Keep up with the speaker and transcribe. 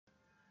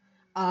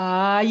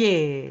Ah,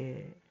 yeah.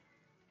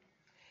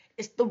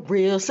 It's the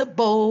real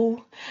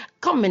Sabo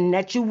coming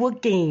at you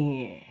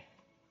again.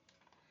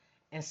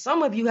 And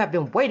some of you have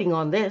been waiting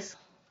on this,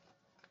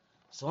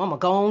 so I'm gonna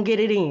go and get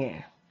it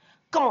in.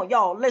 Come on,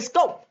 y'all, let's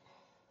go.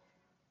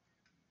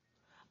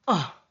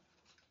 Uh,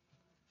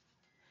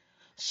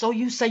 So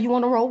you say you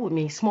want to roll with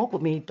me, smoke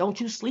with me.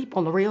 Don't you sleep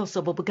on the real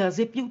Sybil, because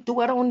if you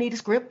do, I don't need a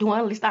script. Do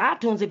at least the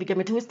iTunes if you give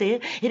me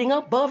twisted. Hitting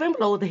above and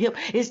below the hip.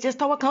 It's just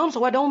how it comes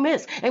so I don't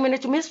miss. Aiming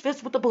at your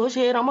misfits with the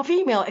bullshit. I'm a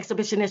female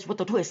exhibitionist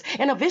with a twist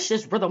and a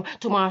vicious rhythm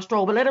to my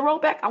stroll. But let it roll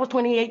back. I was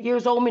 28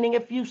 years old, meaning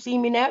if you see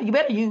me now, you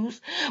better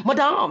use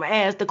Madame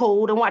as the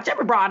code and watch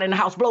every broad in the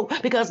house blow,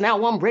 because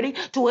now I'm ready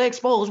to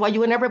expose why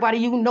you and everybody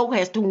you know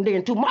has tuned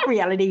in to my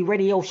reality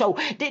radio show.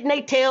 Didn't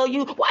they tell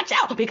you? Watch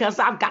out, because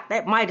I've got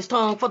that Midas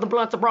tongue for the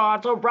blunts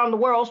abroad around the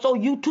world, so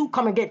you too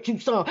come and get you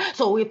some.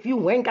 So if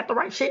you ain't got the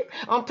right shit,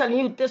 I'm telling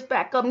you this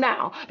back up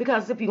now,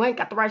 because if you ain't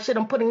got the right shit,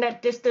 I'm putting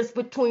that distance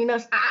between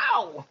us.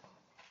 Ow!